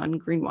research on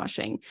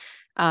greenwashing,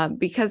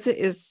 because it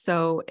is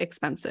so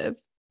expensive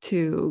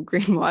to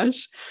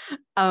greenwash,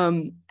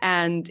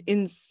 and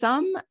in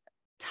some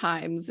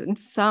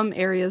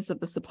areas of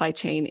the supply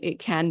chain, it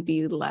can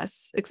be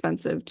less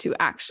expensive to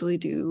actually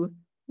do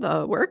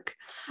the work.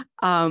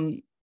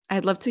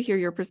 I'd love to hear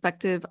your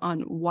perspective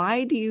on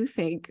why do you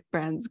think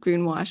brands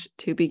greenwash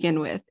to begin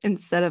with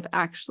instead of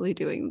actually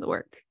doing the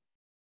work?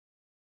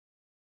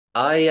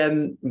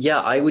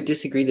 I would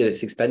disagree that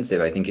it's expensive.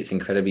 I think it's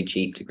incredibly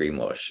cheap to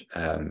greenwash.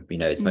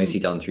 It's mostly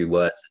done through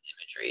words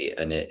and imagery,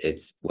 and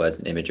its words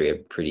and imagery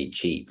are pretty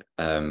cheap.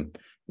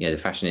 The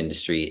fashion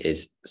industry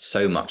is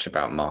so much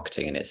about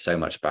marketing, and it's so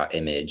much about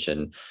image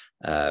and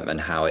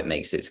how it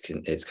makes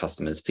its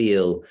customers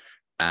feel.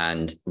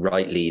 And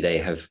rightly, they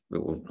have,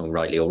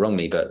 rightly or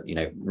wrongly, but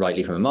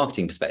rightly from a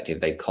marketing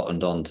perspective, they've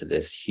cottoned on to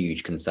this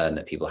huge concern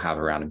that people have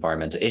around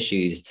environmental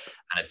issues,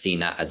 and have seen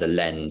that as a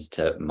lens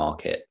to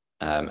market.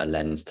 A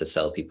lens to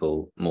sell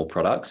people more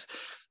products.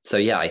 So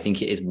yeah, I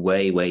think it is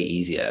way, way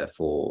easier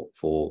for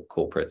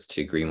corporates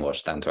to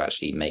greenwash than to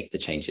actually make the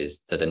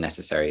changes that are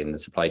necessary in the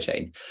supply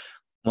chain.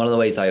 One of the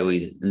ways I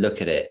always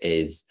look at it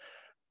is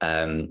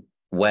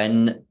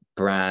when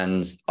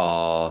brands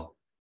are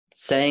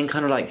saying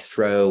kind of like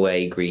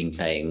throwaway green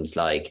claims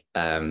like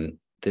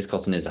this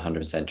cotton is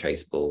 100%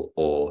 traceable,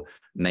 or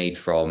made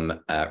from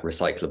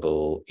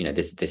recyclable,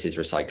 this is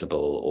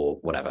recyclable, or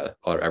whatever,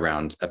 or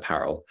around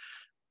apparel.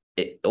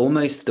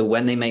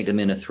 When they make them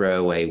in a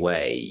throwaway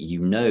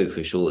way,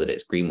 for sure that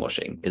it's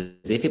greenwashing.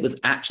 Because if it was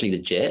actually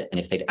legit, and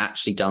if they'd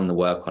actually done the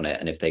work on it,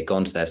 and if they'd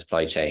gone to their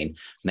supply chain,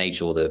 made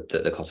sure that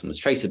the cotton was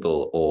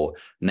traceable, or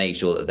made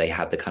sure that they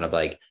had the kind of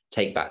like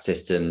take back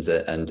systems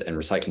and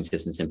recycling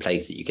systems in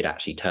place that you could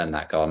actually turn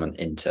that garment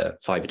into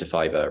fiber to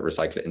fiber,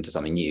 recycle it into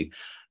something new,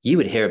 you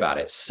would hear about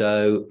it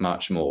so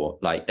much more.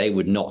 Like they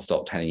would not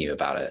stop telling you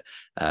about it,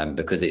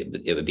 because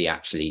it would be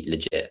actually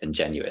legit and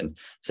genuine.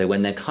 So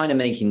when they're kind of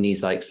making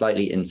these like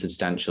slightly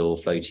insubstantial,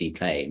 floaty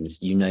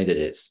claims, you know that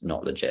it's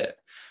not legit.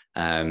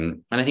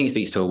 And I think it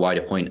speaks to a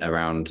wider point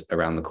around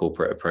the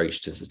corporate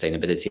approach to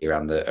sustainability,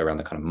 around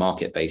the kind of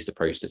market-based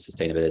approach to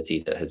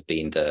sustainability that has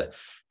been the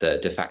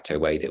de facto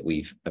way that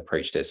we've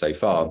approached it so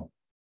far,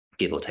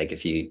 give or take a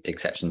few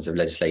exceptions of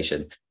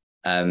legislation.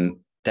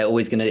 They're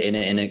always going to,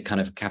 in a kind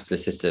of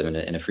capitalist system,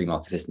 in a free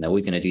market system, they're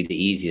always going to do the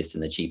easiest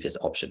and the cheapest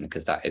option,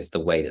 because that is the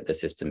way that the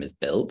system is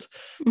built.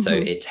 Mm-hmm. So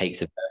it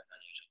takes a very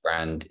unusual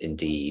brand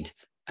indeed.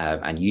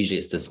 And usually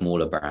it's the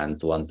smaller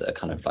brands, the ones that are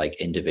kind of like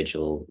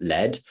individual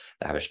led,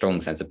 that have a strong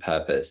sense of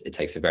purpose. It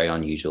takes a very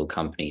unusual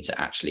company to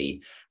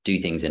actually do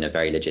things in a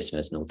very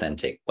legitimate and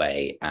authentic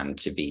way, and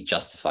to be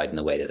justified in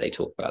the way that they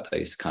talk about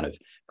those kind of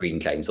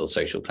green claims or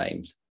social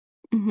claims.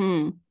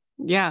 Mm-hmm.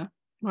 Yeah.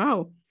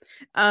 Wow.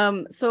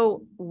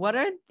 So what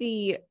are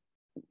the,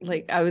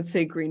 like, I would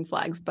say green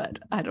flags, but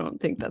I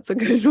don't think that's a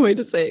good way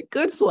to say it.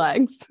 Good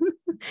flags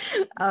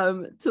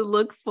to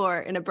look for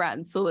in a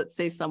brand. So let's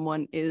say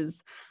someone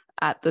is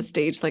at the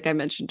stage, like I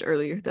mentioned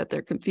earlier, that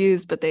they're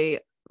confused, but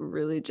they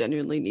really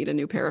genuinely need a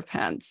new pair of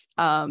pants.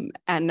 And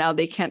now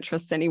they can't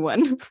trust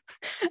anyone.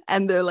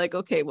 And they're like,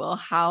 okay, well,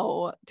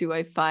 how do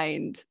I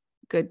find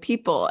good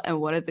people, and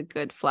what are the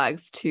good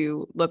flags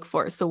to look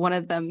for? So one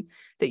of them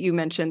that you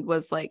mentioned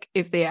was like,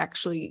 if they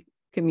actually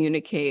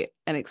communicate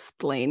and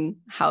explain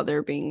how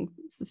they're being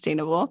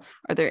sustainable.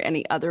 Are there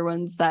any other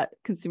ones that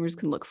consumers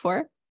can look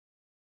for?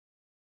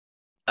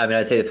 I mean,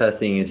 I'd say the first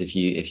thing is if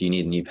you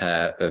need a new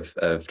pair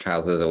of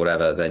trousers or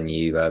whatever, then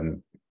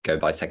you go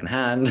buy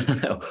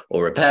secondhand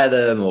or repair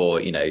them,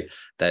 or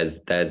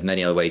there's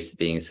many other ways to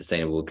being a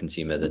sustainable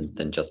consumer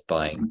than just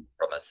buying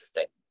from a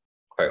sustainable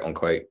quote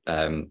unquote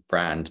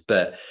brand.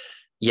 But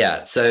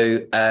yeah, so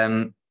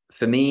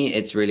for me,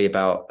 it's really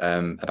about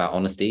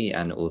honesty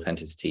and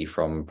authenticity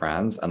from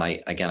brands. And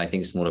I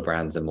think smaller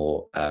brands are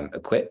more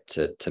equipped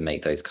to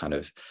make those kind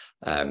of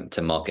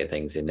to market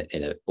things in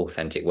an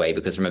authentic way.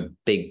 Because from a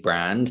big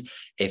brand,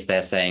 if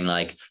they're saying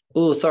like,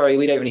 oh, sorry,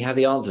 we don't really have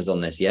the answers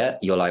on this yet,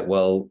 you're like,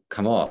 well,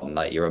 come on,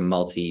 like you're a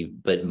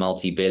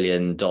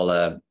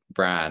multi-billion-dollar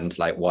brand.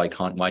 Like, why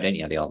don't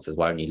you have the answers?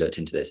 Why haven't you looked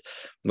into this?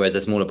 Whereas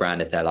a smaller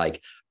brand, if they're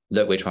like,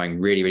 look, we're trying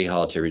really, really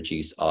hard to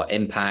reduce our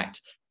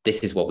impact.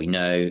 This is what we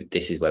know.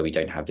 This is where we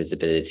don't have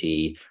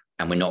visibility,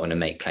 and we're not going to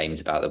make claims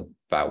about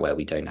where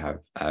we don't have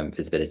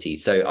visibility.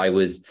 So I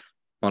was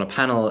on a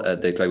panel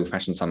at the Global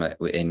Fashion Summit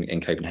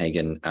in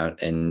Copenhagen,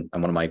 and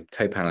one of my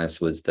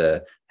co-panelists was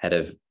the head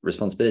of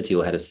responsibility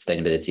or head of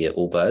sustainability at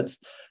Allbirds,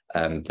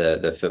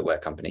 the footwear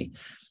company.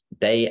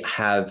 They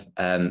have,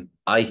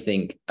 I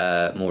think,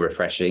 a more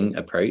refreshing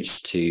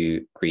approach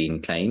to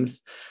green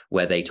claims,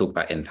 where they talk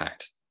about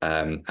impact,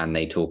 and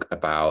they talk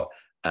about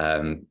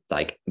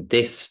like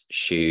this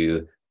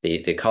shoe,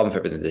 the carbon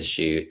footprint of this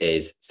shoe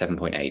is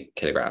 7.8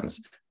 kilograms.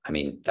 I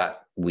mean, that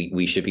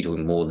we should be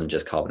talking more than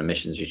just carbon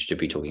emissions. We should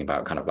be talking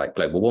about kind of like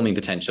global warming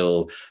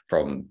potential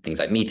from things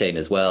like methane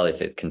as well,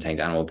 if it contains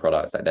animal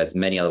products. Like there's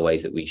many other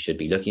ways that we should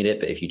be looking at it.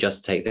 But if you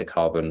just take the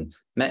carbon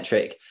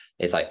metric,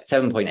 it's like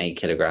 7.8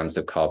 kilograms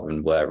of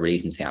carbon were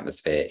released into the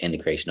atmosphere in the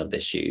creation of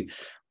this shoe.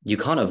 You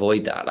can't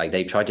avoid that. Like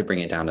they tried to bring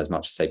it down as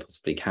much as they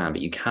possibly can,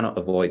 but you cannot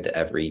avoid that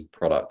every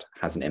product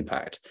has an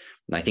impact.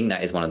 And I think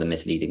that is one of the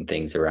misleading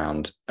things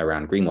around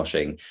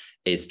greenwashing,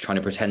 is trying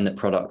to pretend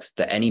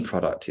that any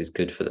product is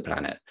good for the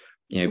planet.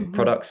 Mm-hmm.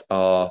 Products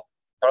are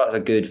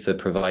good for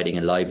providing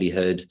a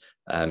livelihood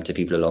to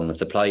people along the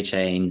supply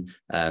chain.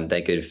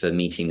 They're good for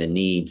meeting the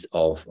needs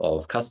of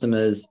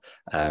customers.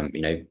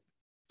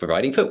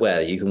 Providing footwear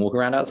that you can walk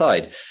around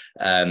outside.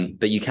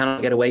 But you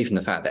cannot get away from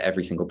the fact that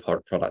every single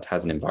product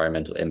has an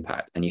environmental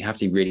impact. And you have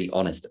to be really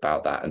honest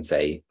about that and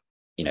say,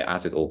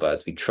 as with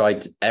Allbirds, we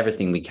tried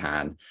everything we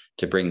can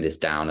to bring this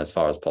down as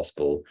far as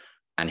possible.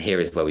 And here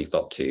is where we've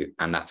got to.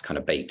 And that's kind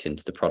of baked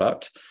into the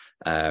product.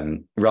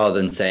 Rather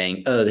than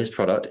saying, oh, this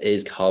product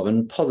is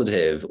carbon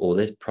positive, or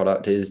this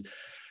product is,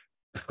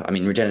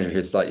 regenerative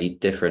is slightly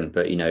different,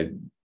 but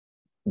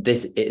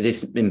this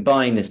in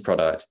buying this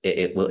product,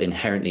 it will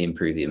inherently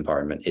improve the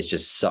environment. It's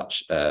just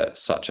such a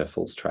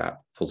full strap,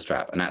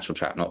 an actual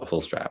trap, not a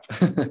full strap.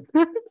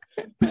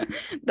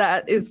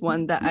 That is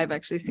one that I've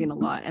actually seen a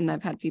lot, and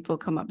I've had people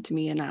come up to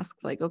me and ask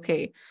like,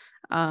 okay,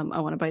 I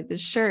want to buy this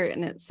shirt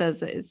and it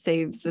says that it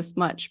saves this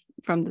much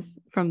from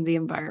the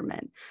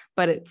environment,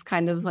 but it's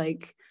kind of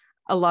like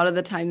a lot of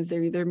the times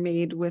they're either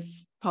made with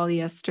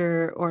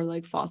polyester or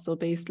like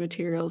fossil-based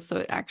materials, so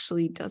it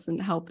actually doesn't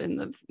help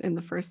in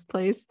the first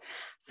place.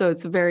 So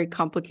it's a very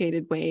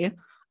complicated way.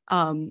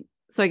 So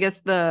I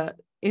guess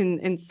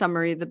in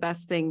summary, the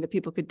best thing that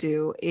people could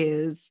do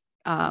is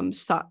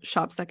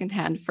shop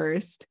secondhand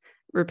first,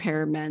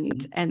 repair,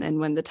 mend, and then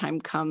when the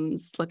time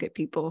comes, look at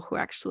people who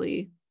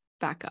actually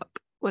back up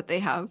what they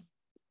have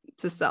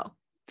to sell,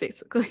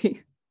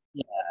 basically.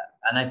 Yeah.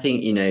 And I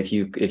think,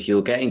 if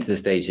you're getting to the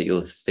stage that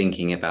you're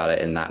thinking about it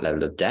in that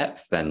level of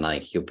depth, then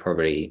like you're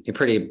pretty a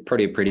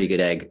pretty good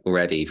egg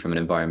already from an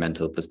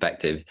environmental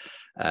perspective.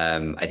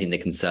 I think the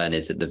concern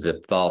is that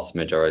the vast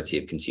majority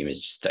of consumers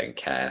just don't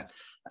care.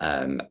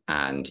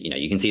 And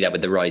you can see that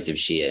with the rise of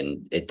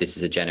Shein. This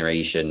is a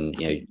generation,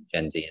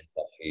 Gen Z and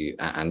stuff,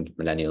 and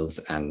millennials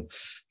and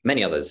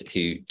many others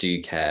who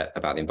do care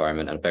about the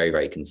environment and are very,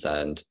 very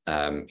concerned,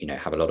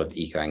 have a lot of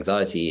eco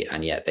anxiety,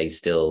 and yet they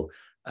still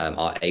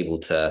are able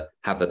to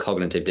have the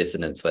cognitive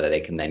dissonance whether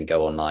they can then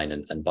go online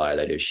and buy a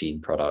load of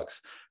Shein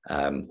products,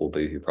 or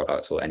Boohoo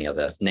products, or any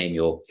other, name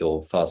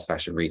your fast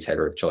fashion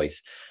retailer of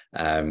choice.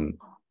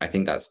 I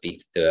think that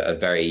speaks to a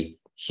very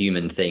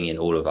human thing in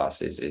all of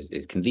us,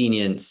 is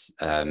convenience,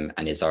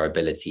 and is our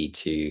ability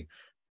to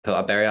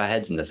bury our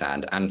heads in the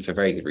sand, and for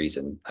very good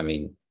reason. I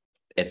mean,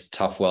 it's a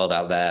tough world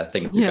out there.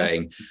 Things are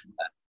going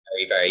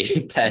very,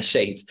 very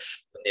pear-shaped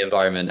in the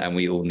environment, and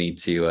we all need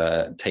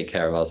to take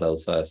care of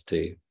ourselves first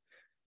too.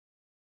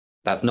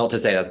 That's not to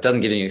say that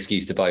doesn't give you an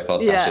excuse to buy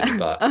fast fashion,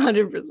 but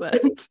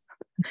 100%.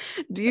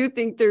 Do you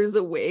think there's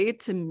a way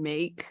to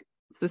make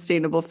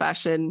sustainable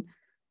fashion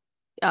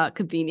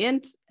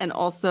convenient, and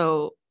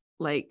also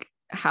like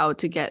how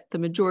to get the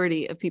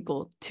majority of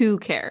people to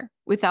care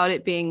without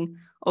it being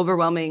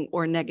overwhelming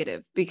or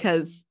negative?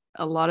 Because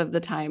a lot of the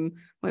time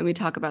when we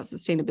talk about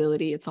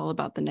sustainability, it's all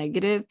about the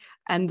negative.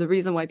 And the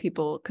reason why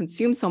people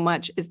consume so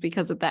much is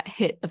because of that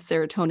hit of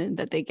serotonin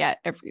that they get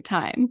every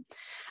time.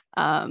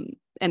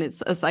 And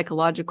it's a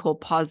psychological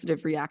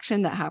positive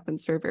reaction that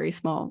happens for a very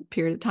small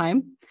period of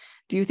time.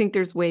 Do you think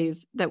there's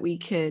ways that we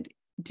could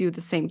do the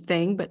same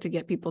thing, but to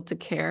get people to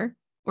care,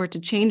 or to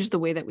change the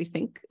way that we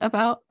think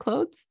about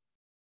clothes?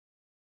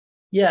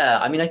 Yeah,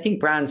 I mean, I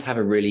think brands have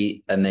a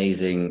really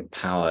amazing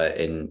power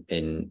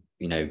in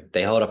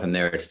they hold up a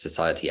mirror to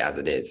society as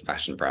it is.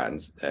 Fashion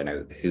brands,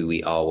 who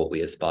we are, what we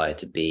aspire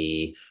to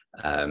be,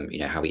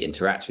 how we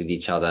interact with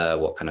each other,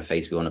 what kind of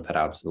face we want to put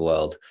out to the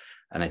world.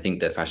 And I think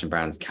that fashion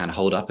brands can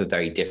hold up a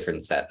very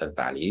different set of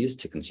values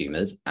to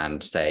consumers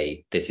and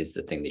say, this is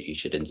the thing that you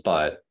should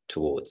aspire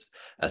towards.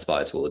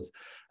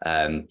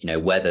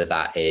 Whether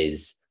that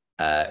is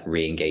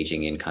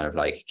re-engaging in kind of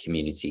like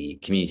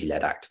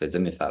community-led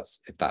activism, if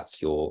that's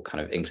your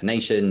kind of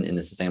inclination in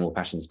the sustainable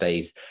fashion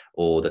space,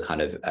 or the kind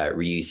of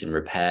reuse and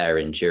repair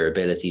and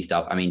durability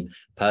stuff. I mean,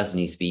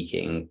 personally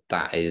speaking,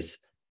 that's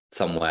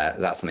something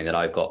that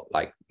I've got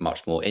like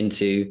much more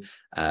into.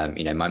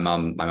 My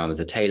mum is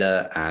a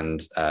tailor,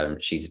 and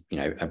she's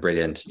a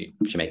brilliant.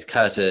 She makes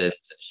curtains.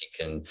 She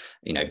can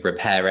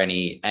repair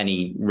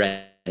any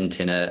rent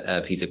in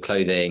a piece of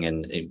clothing,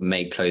 and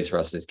made clothes for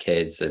us as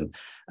kids. And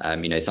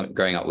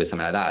growing up with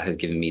something like that has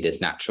given me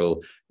this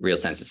natural, real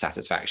sense of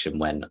satisfaction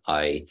when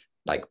I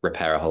like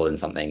repair a hole in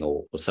something,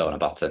 or sew on a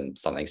button,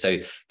 something. So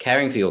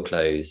caring for your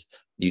clothes,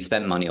 you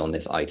spent money on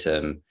this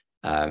item.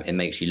 It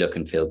makes you look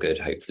and feel good,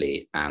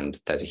 hopefully, and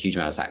there's a huge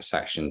amount of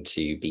satisfaction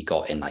to be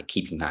got in like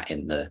keeping that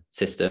in the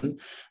system.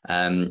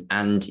 And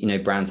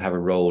brands have a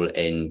role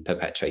in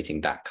perpetuating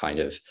that kind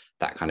of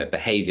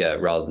behavior,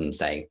 rather than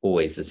saying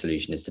always the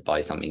solution is to buy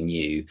something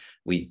new.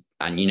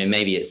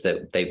 Maybe it's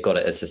that they've got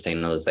it as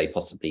sustainable as they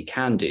possibly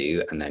can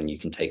do, and then you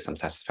can take some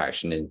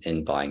satisfaction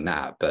in buying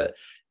that. But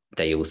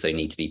they also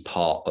need to be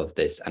part of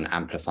this and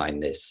amplifying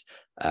this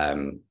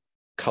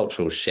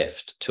cultural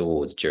shift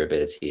towards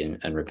durability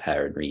and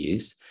repair and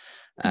reuse.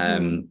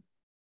 I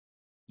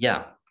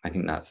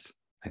think that's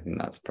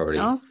probably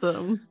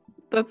awesome.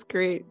 That's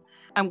great.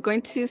 I'm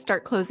going to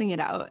start closing it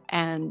out,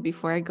 and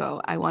before I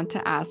go, I want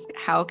to ask,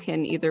 how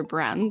can either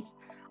brands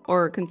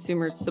or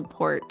consumers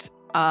support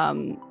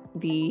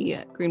the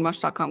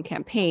Greenwash.com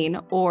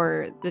campaign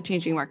or the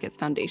Changing Markets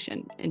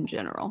Foundation in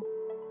general?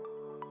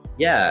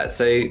 Yeah,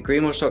 so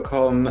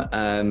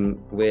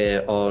Greenwash.com,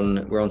 we're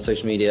on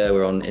social media,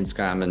 we're on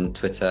Instagram and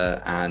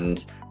Twitter,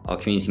 and our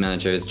community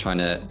manager is trying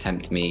to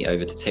tempt me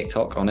over to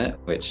TikTok on it,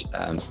 which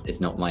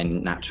is not my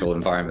natural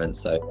environment,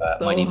 so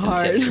might need some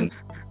tips.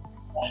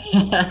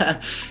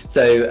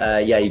 So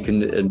you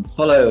can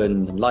follow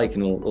and like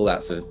and all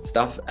that sort of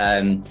stuff.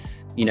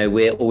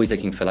 We're always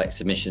looking for like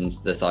submissions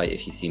to the site.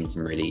 If you've seen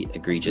some really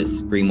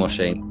egregious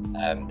greenwashing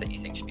that you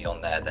think should be on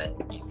there, then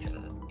you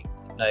can let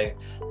us know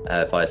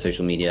via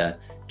social media.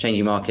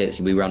 Changing Markets,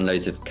 we run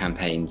loads of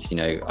campaigns.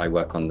 I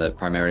work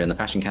primarily on the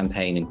fashion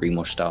campaign and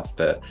greenwash stuff,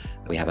 but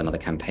we have another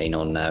campaign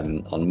on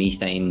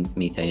methane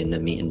in the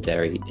meat and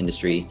dairy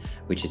industry,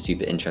 which is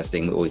super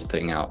interesting. We're always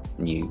putting out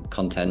new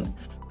content,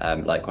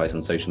 likewise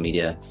on social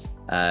media.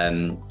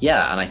 And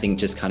I think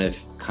just kind of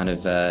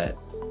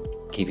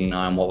keeping an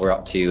eye on what we're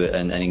up to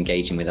and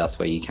engaging with us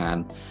where you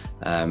can.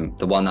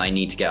 The one that I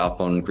need to get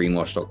up on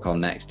Greenwash.com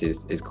next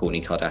is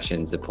Kourtney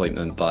Kardashian's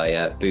appointment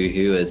by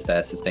Boohoo as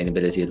their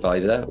sustainability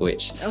advisor,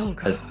 which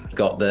has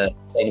got the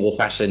sustainable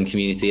fashion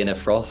community in a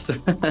froth.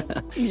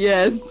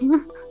 Yes.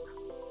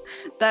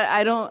 That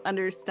I don't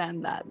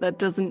understand that. That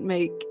doesn't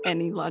make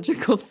any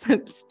logical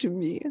sense to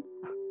me.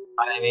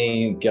 I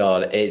mean,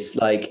 God, it's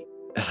like,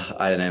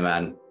 I don't know,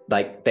 man.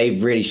 like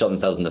they've really shot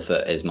themselves in the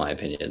foot, is my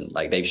opinion.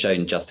 Like they've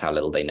shown just how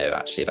little they know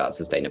actually about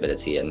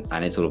sustainability,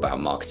 and it's all about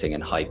marketing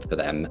and hype for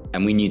them.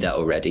 And we knew that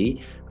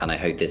already. And I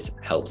hope this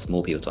helps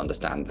more people to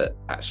understand that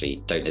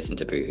actually don't listen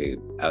to Boohoo,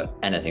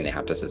 anything they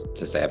have to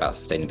say about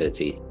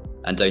sustainability.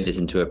 And don't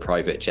listen to a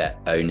private jet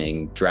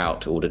owning,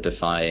 drought order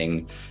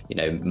defying,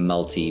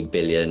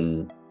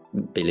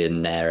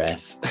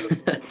 multi-billionaires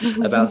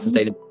about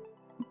sustainability.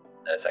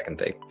 No second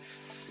thing.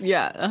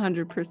 Yeah,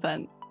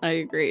 100%. I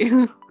agree.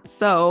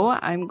 So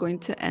I'm going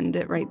to end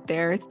it right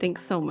there.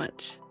 Thanks so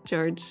much,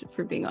 George,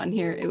 for being on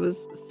here. It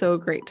was so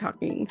great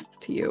talking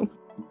to you.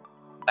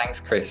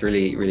 Thanks, Chris.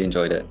 Really, really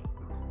enjoyed it.